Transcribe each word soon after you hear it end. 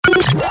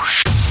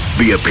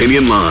The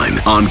Opinion Line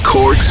on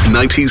Cork's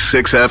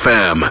 96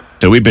 FM.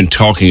 So we've been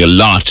talking a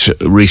lot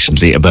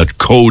recently about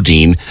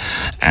codeine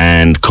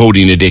and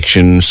codeine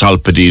addiction,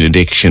 Solpadeine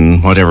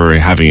addiction, whatever you're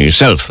having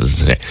yourself.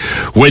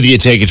 Whether you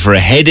take it for a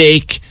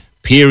headache,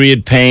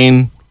 period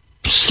pain,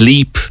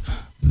 sleep,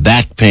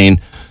 back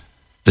pain.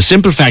 The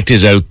simple fact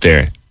is out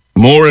there,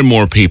 more and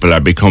more people are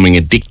becoming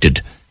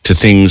addicted to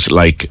things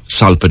like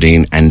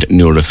Solpadeine and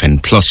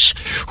Nurofen Plus,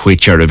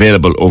 which are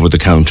available over the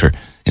counter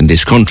in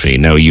this country.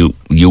 Now, you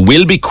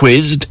will be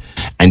quizzed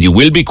and you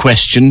will be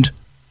questioned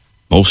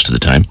most of the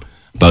time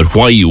about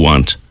why you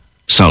want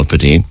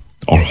Solpadeine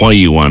or why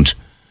you want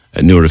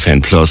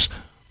Nurofen Plus,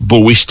 but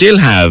we still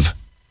have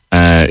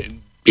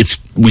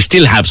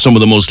some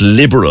of the most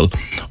liberal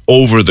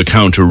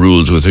over-the-counter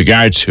rules with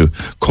regard to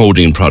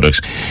codeine products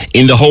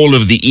in the whole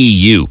of the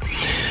EU.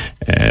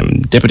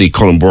 Deputy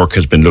Colm Burke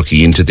has been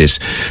looking into this.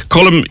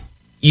 Colm,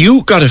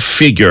 you got a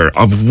figure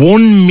of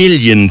 1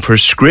 million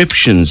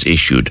prescriptions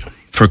issued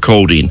for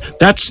codeine.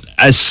 That's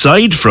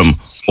aside from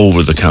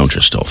over-the-counter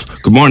stuff.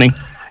 Good morning.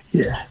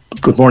 Yeah.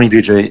 Good morning,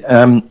 BJ.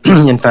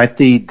 In fact,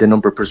 the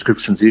number of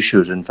prescriptions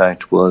issued, in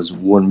fact, was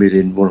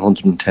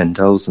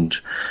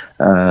 1,110,000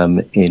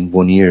 in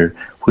 1 year,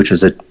 which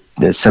is a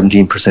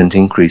 17%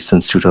 increase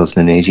since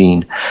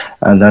 2018.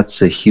 And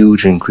that's a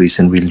huge increase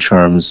in real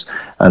terms.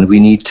 And we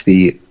need to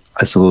be,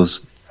 I suppose,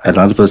 a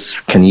lot of us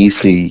can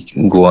easily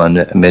go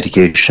on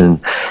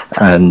medication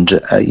and,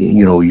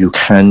 you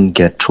can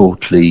get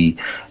totally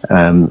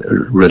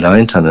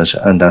reliant on it.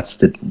 And that's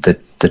the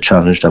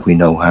challenge that we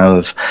now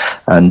have.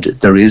 And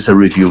there is a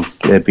review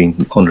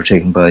being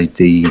undertaken by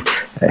the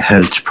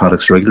Health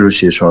Products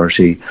Regulatory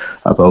Authority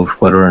about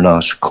whether or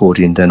not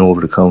codeine then over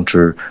the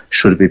counter,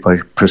 should it be by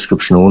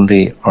prescription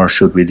only or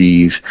should we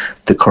leave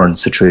the current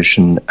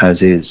situation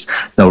as is.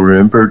 Now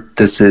remember,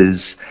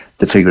 the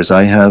figures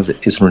I have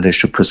is in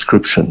relation to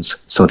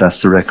prescriptions. So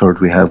that's the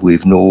record we have. We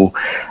have no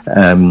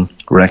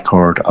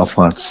record of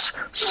what's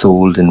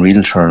sold in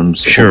real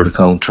terms over the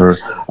counter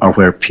or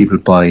where people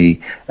buy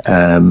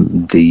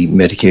the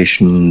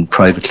medication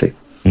privately.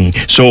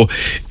 So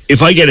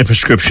if I get a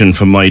prescription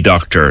from my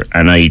doctor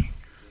and I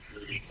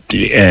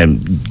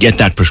get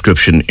that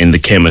prescription in the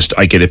chemist,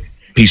 I get a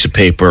piece of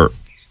paper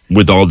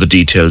with all the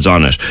details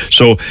on it.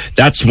 So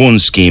that's one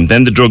scheme.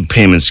 Then the drug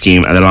payment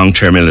scheme and the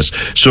long-term illness.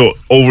 So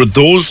over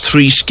those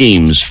three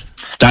schemes,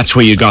 that's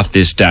where you got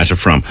this data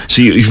from.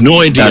 So you've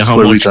no idea that's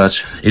how much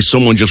is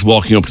someone just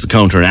walking up to the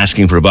counter and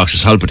asking for a box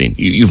of Solpadeine.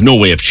 You've no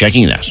way of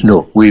checking that.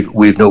 No, we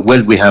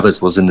have, I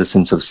suppose, in the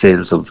sense of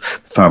sales of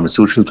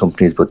pharmaceutical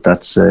companies, but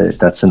that's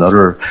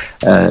another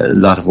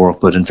lot of work.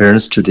 But in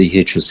fairness to the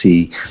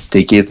HSE,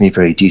 they gave me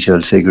very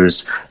detailed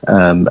figures,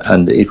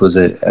 and it was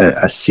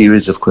a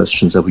series of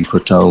questions that we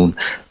put down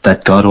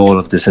that got all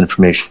of this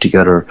information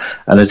together.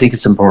 And I think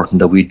it's important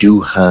that we do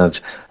have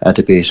a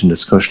debate and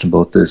discussion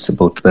about this,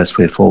 about the best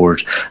way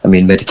forward. I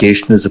mean,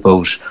 medication is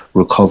about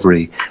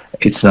recovery.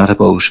 It's not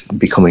about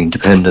becoming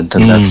dependent,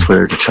 and that's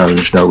where the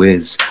challenge now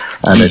is.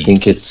 And I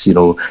think it's,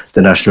 the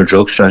National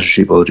Drug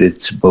Strategy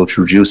it's about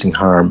reducing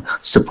harm,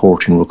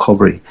 supporting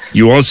recovery.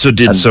 You also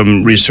did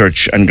some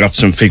research and got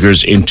some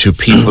figures into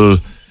people,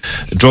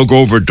 drug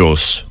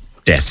overdose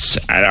deaths.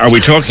 Are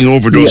we talking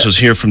overdoses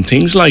here from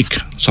things like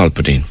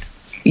Solpadeine?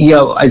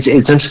 Yeah, it's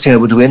interesting. I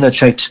went and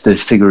checked the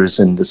figures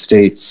in the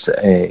States,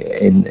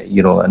 and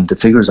the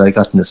figures I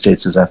got in the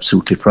States is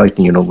absolutely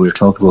frightening. We're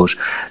talking about,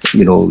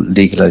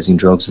 legalizing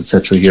drugs,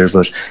 etc. here,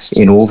 but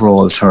in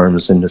overall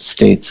terms in the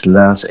States,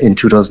 in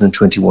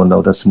 2021,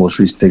 now that's the most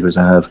recent figures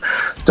I have,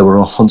 there were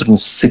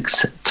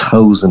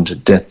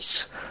 106,000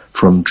 deaths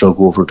from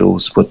drug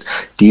overdose. But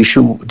the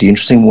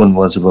interesting one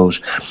was about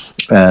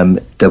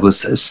there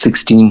was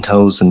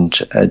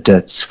 16,000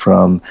 deaths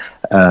from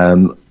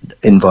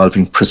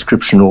involving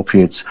prescription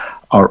opiates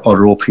or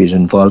other opiate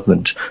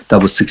involvement.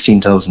 That was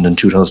 16,000 in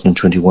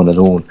 2021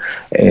 alone,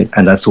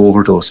 and that's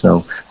overdose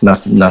now,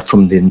 not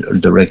from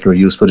the regular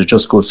use. But it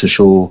just goes to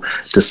show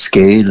the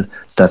scale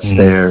that's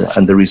there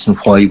and the reason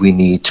why we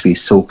need to be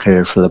so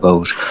careful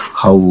about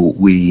how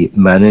we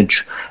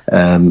manage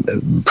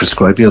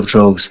prescribing of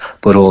drugs,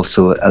 but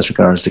also as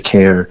regards the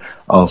care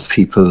of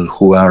people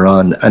who are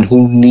on and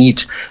who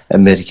need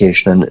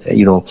medication. And I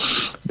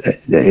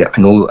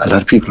know a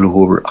lot of people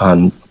who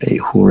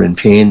are in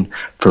pain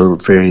for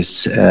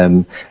various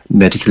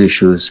medical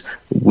issues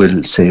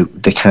will say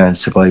they can't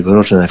survive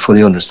without it, and I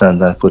fully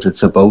understand that, but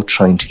it's about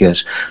trying to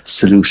get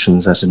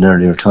solutions at an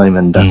earlier time,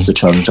 and that's the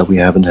challenge that we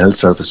have in the health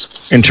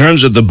service. In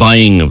terms of the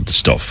buying of the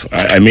stuff,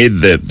 I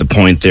made the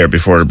point there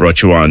before I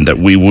brought you on that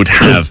we would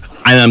have,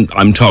 and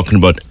I'm talking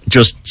about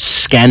just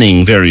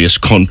scanning various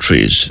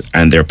countries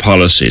and their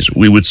policies,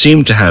 we would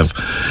seem to have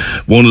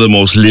one of the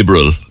most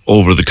liberal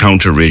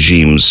over-the-counter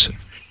regimes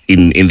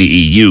in the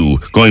EU,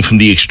 going from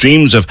the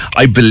extremes of,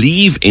 I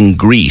believe in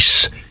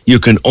Greece, you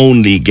can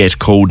only get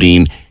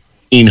codeine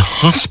in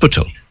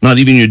hospital. Not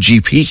even your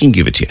GP can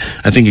give it to you.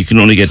 I think you can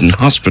only get it in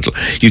hospital.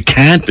 You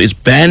can't, it's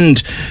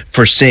banned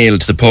for sale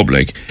to the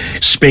public.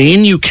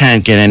 Spain, you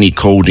can't get any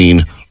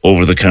codeine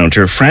over the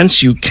counter.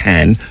 France, you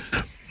can.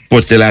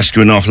 but they'll ask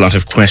you an awful lot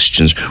of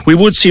questions. We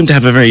would seem to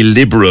have a very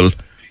liberal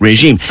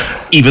regime,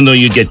 even though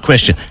you get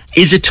questioned.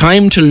 Is it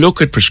time to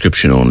look at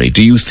prescription only,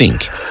 do you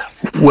think?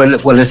 Well,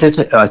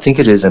 I think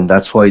it is, and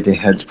that's why the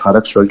Health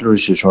Products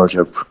Regulatory Authority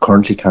are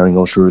currently carrying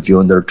out a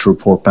review, and they're to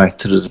report back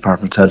to the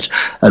Department of Health.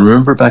 And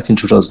remember, back in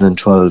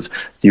 2012,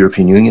 the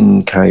European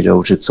Union carried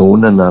out its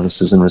own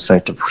analysis in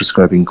respect of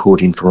prescribing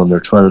codeine for under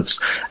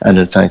 12s, and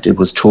in fact, it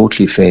was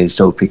totally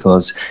phased out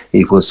because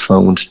it was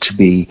found to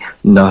be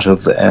not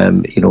of,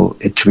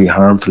 to be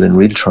harmful in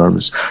real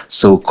terms.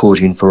 So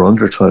codeine for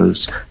under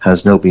 12s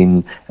has now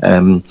been,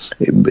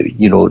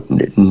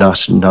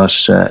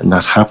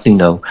 not happening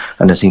now,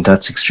 and I think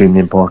that's extremely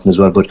important as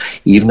well. But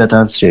even at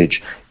that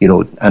stage,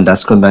 and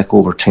that's gone back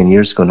over 10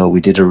 years ago now,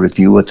 we did a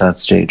review at that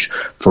stage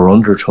for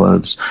under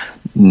 12s.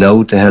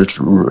 Now the Health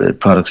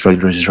Products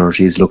Regulatory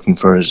Authority is looking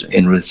for it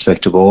in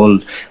respect of all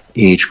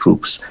age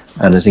groups,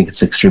 and I think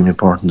it's extremely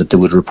important that they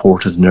would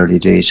report at an early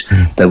date,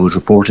 that would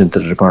report into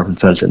the Department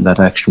of Health, and that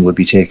action would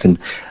be taken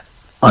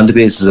on the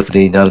basis of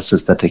the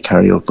analysis that they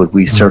carry out. But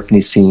we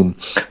certainly seem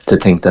to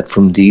think that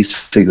from these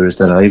figures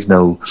that I've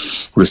now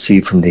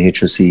received from the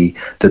HSE,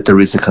 that there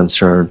is a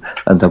concern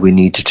and that we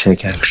need to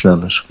take action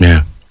on it.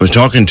 Yeah. I was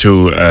talking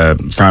to a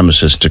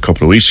pharmacist a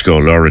couple of weeks ago,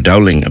 Laura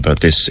Dowling, about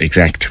this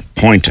exact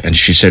point, and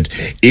she said,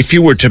 if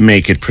you were to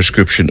make it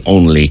prescription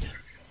only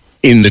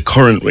in the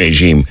current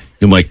regime,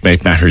 you might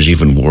make matters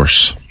even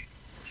worse.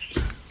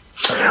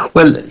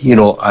 Well,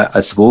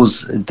 I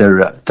suppose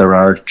there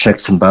are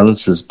checks and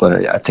balances,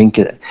 but I think,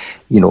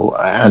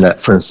 and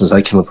for instance,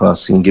 I came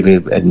across, and give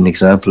you an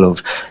example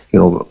of,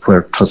 where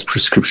it was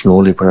prescription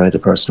only, where I had a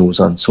person who was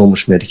on so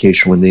much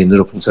medication when they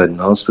ended up inside in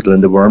hospital,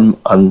 and they were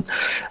on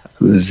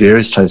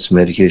various types of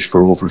medication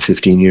for over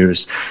 15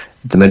 years.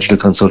 The medical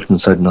consultant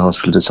inside in the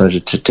hospital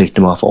decided to take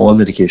them off all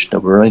medication that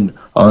were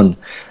on.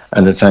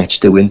 And in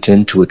fact, they went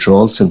into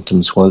withdrawal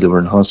symptoms while they were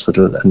in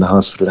hospital, and the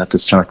hospital had to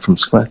start from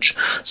scratch.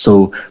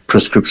 So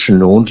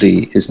prescription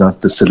only is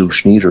not the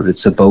solution either.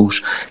 It's about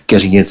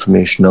getting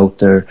information out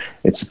there.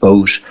 It's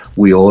about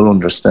we all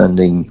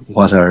understanding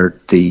what are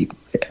the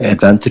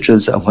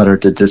advantages and what are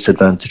the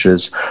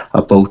disadvantages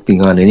about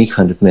being on any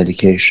kind of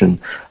medication,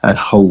 and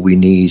how we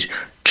need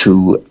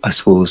to, I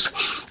suppose,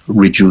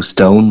 reduce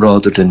down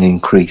rather than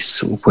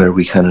increase where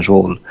we can at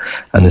all.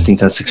 And I think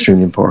that's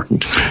extremely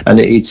important. And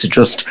it's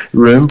just,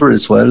 remember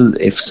as well,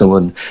 if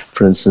someone,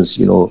 for instance,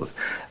 in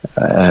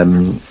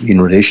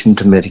relation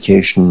to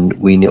medication,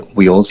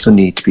 we also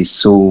need to be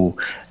so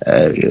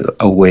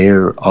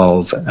aware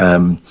of,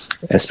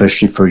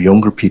 especially for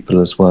younger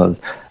people as well,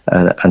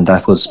 and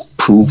that was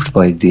proved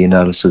by the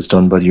analysis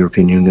done by the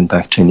European Union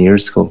back 10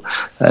 years ago,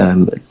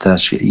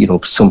 that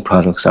some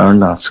products are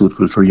not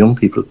suitable for young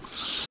people.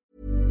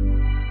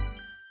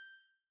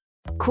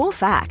 Cool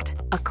fact,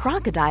 a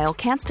crocodile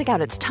can't stick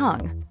out its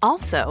tongue.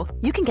 Also,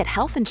 you can get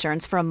health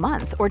insurance for a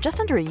month or just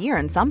under a year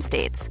in some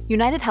states.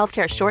 United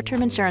Healthcare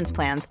short-term insurance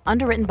plans,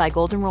 underwritten by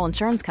Golden Rule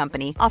Insurance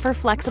Company, offer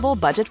flexible,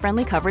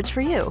 budget-friendly coverage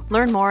for you.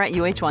 Learn more at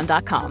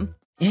UH1.com.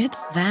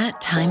 It's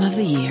that time of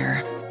the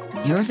year.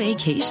 Your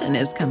vacation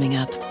is coming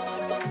up.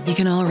 You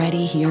can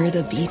already hear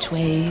the beach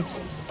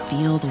waves,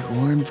 feel the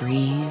warm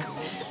breeze,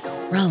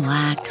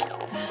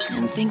 relax,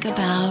 and think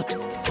about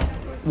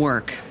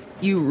work.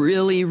 You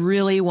really,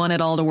 really want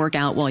it all to work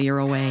out while you're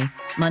away.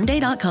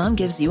 Monday.com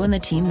gives you and the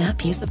team that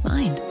peace of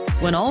mind.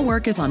 When all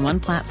work is on one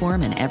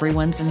platform and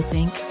everyone's in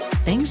sync,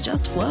 things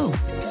just flow.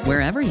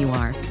 Wherever you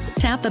are,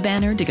 tap the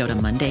banner to go to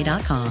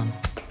Monday.com.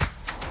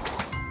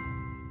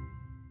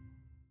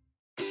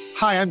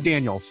 Hi, I'm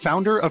Daniel,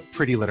 founder of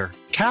Pretty Litter.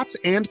 Cats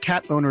and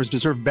cat owners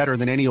deserve better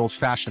than any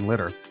old-fashioned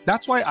litter.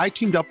 That's why I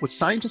teamed up with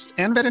scientists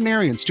and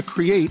veterinarians to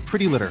create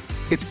Pretty Litter.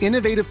 Its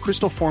innovative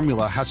crystal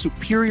formula has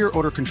superior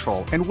odor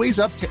control and weighs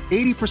up to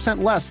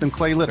 80% less than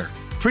clay litter.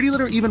 Pretty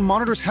Litter even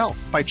monitors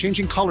health by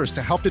changing colors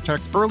to help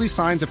detect early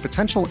signs of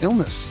potential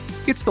illness.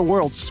 It's the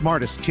world's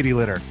smartest kitty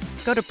litter.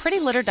 Go to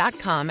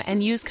prettylitter.com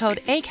and use code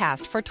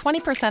ACAST for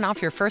 20%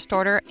 off your first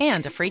order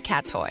and a free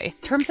cat toy.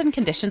 Terms and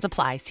conditions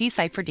apply. See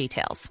site for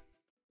details.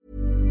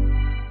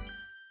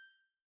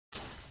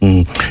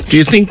 Do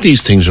you think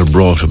these things are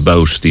brought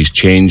about, these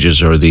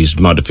changes or these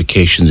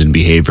modifications in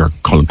behaviour,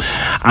 Colm?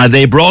 Are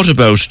they brought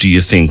about, do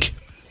you think,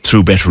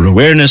 through better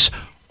awareness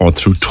or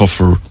through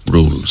tougher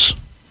rules?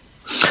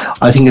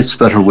 I think it's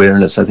better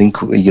awareness. I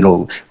think,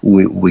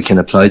 we can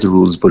apply the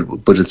rules,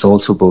 but it's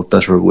also about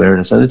better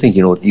awareness. And I think,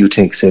 you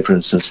take, say, for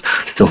instance,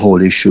 the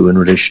whole issue in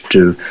relation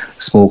to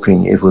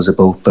smoking, it was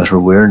about better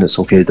awareness.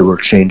 Okay, there were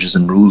changes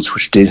in rules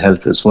which did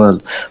help as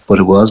well, but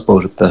it was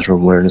about better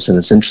awareness. And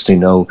it's interesting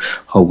now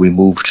how we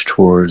moved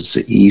towards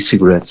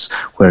e-cigarettes,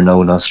 where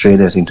now in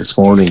Australia, I think this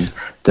morning,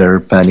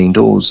 they're banning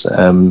those.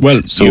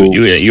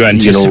 You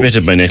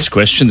anticipated my next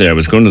question there. I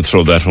was going to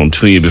throw that home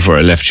to you before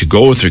I left you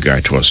go with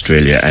regard to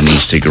Australia and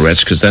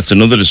e-cigarettes, because that's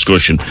another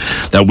discussion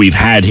that we've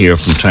had here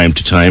from time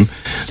to time,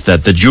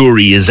 that the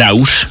jury is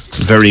out,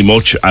 very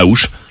much out,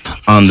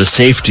 on the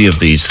safety of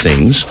these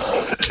things.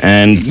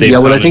 And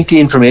I think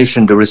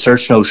the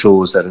research now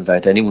shows that in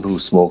fact anyone who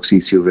smokes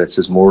e-cigarettes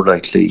is more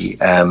likely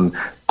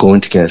going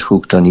to get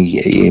hooked on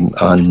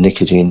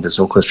nicotine. There's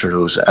no question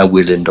about it. I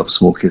will end up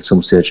smoking at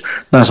some stage,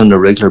 not on a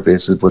regular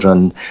basis, but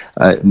on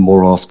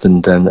more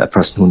often than a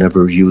person who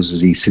never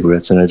uses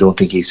e-cigarettes. And I don't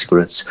think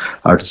e-cigarettes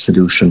are the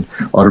solution.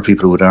 Other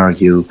people would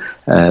argue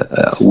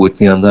with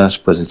me on that,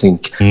 but I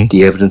think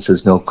the evidence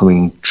is now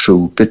coming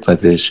through bit by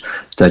bit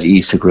that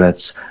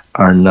e-cigarettes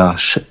are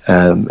not,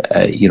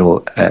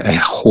 a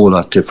whole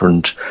lot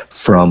different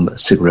from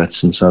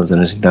cigarettes themselves,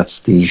 and I think that's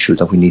the issue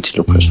that we need to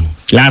look at.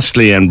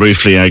 Lastly and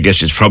briefly, I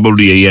guess it's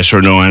probably a yes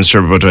or no answer,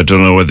 but I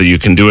don't know whether you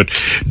can do it.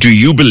 Do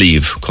you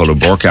believe, Colin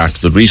Burke,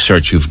 after the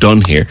research you've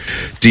done here,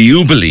 do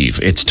you believe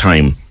it's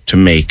time to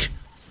make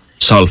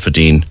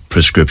Solpadeine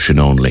prescription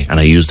only? And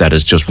I use that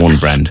as just one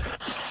brand.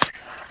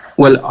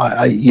 Well,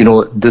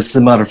 this is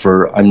a matter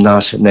for, I'm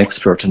not an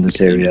expert in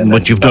this area.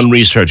 But you've done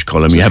research,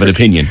 Colin. You have an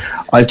opinion.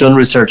 I've done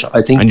research.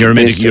 I think, and you're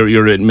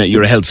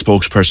a health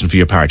spokesperson for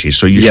your party,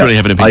 so you surely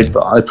have an opinion.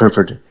 I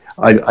prefer.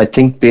 I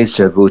think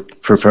basically I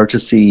would prefer to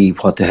see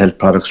what the Health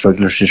Products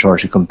Regulatory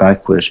Authority come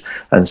back with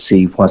and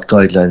see what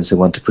guidelines they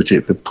want to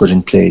put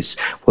in place,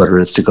 whether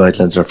it's the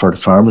guidelines are for the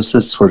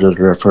pharmacists, whether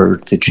they're for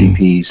the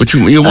GPs. But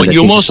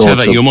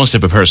you must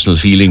have a personal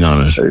feeling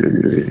on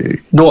it.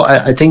 No,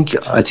 I think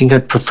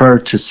I'd prefer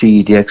to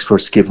see the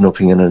experts give an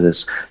opinion on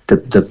this.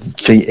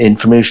 The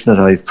information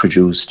that I've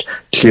produced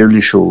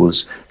clearly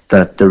shows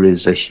that there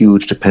is a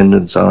huge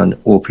dependence on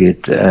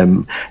opiate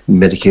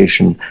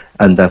medication,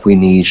 and that we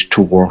need to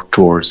work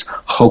towards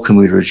how can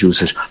we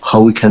reduce it,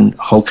 how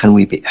can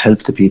we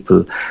help the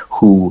people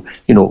who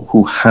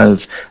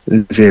have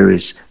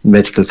various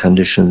medical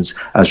conditions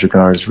as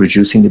regards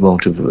reducing the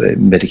amount of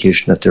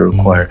medication that they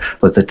require,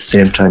 but at the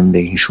same time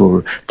making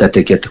sure that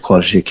they get the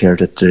quality of care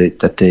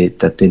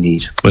that they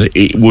need. But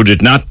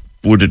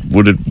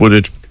would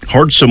it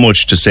hurt so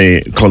much to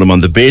say, Colm, on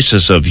the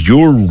basis of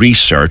your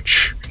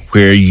research,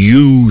 where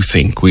you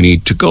think we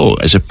need to go,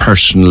 as a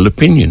personal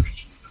opinion?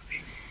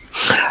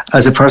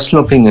 As a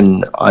personal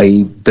opinion,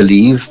 I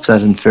believe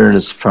that in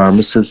fairness,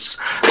 pharmacists,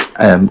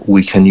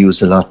 we can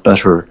use a lot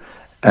better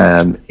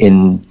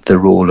in the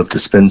role of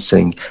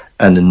dispensing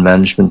and in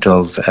management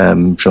of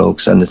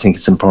drugs. And I think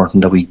it's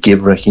important that we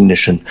give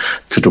recognition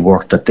to the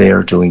work that they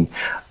are doing.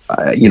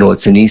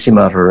 It's an easy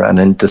matter,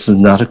 and this is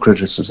not a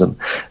criticism.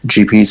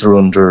 GPs are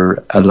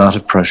under a lot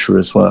of pressure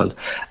as well.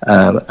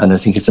 And I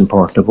think it's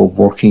important about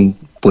working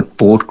with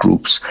both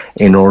groups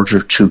in order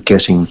to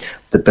getting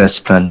the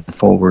best plan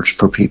forward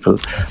for people.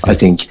 I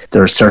think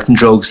there are certain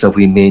drugs that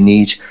we may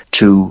need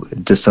to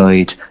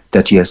decide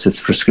that, yes, it's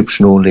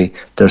prescription only.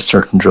 There are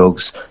certain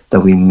drugs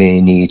that we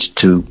may need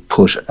to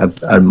put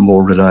a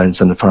more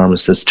reliance on the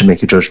pharmacist to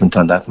make a judgment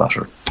on that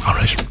matter. All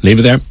right, leave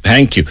it there.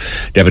 Thank you,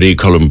 Deputy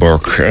Colin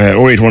Burke.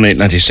 0818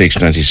 96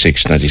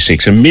 96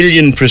 96. 1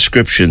 million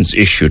prescriptions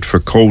issued for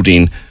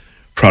codeine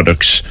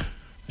products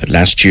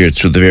last year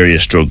through the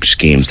various drug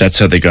schemes. That's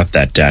how they got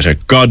that data.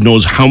 God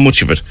knows how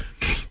much of it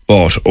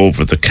bought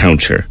over the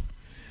counter.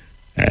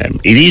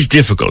 It is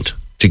difficult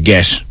to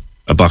get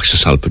a box of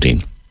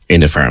Solpadeine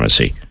in a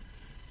pharmacy.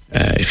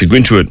 If you go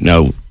into it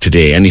now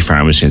today, any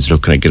pharmacy and say,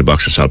 look, can I get a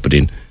box of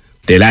Solpadeine?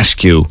 They'll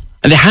ask you,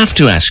 and they have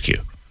to ask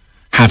you,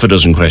 half a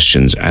dozen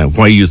questions,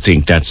 why you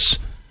think that's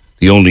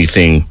the only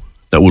thing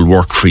that will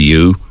work for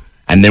you.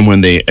 And then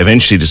when they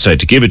eventually decide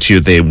to give it to you,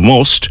 they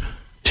must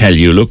tell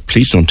you, look,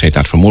 please don't take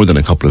that for more than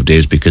a couple of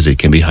days because it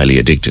can be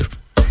highly addictive.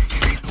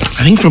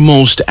 I think for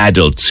most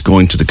adults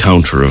going to the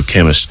counter of a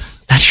chemist,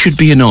 that should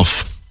be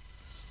enough.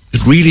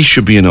 It really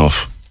should be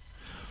enough.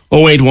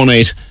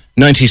 0818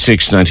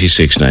 96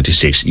 96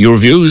 96. Your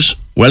views,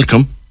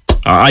 welcome.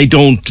 I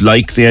don't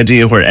like the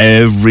idea where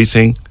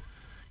everything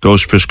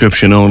goes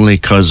prescription only,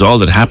 because all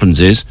that happens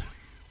is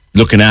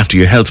looking after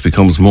your health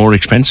becomes more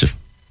expensive.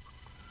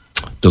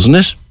 Doesn't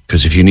it?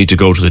 Because if you need to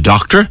go to the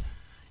doctor,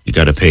 you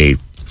got to pay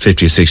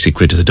 50 or 60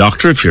 quid to the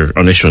doctor. If you're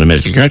unless you're on a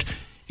medical card,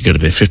 you got to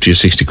pay 50 or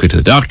 60 quid to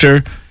the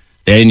doctor.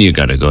 Then you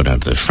got to go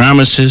down to the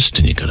pharmacist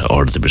and you got to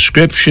order the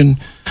prescription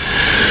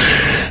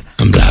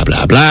and blah,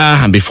 blah,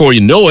 blah. And before you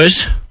know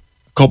it,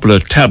 a couple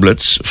of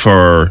tablets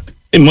for,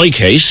 in my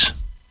case,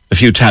 a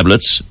few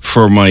tablets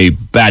for my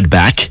bad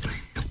back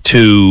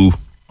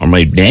or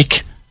my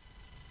neck.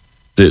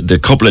 The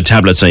couple of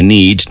tablets I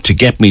need to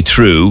get me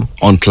through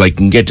until I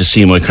can get to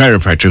see my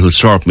chiropractor who'll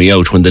sort me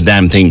out when the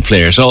damn thing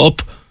flares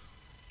up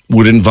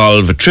would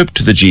involve a trip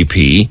to the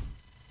GP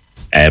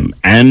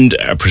and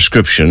a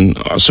prescription.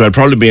 So I'd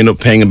probably end up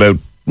paying about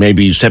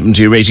maybe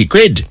 70 or 80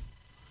 quid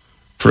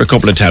for a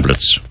couple of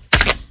tablets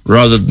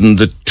rather than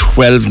the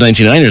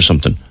 $12.99 or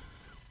something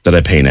that I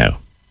pay now.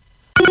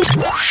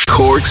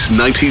 Cork's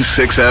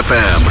 96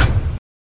 FM.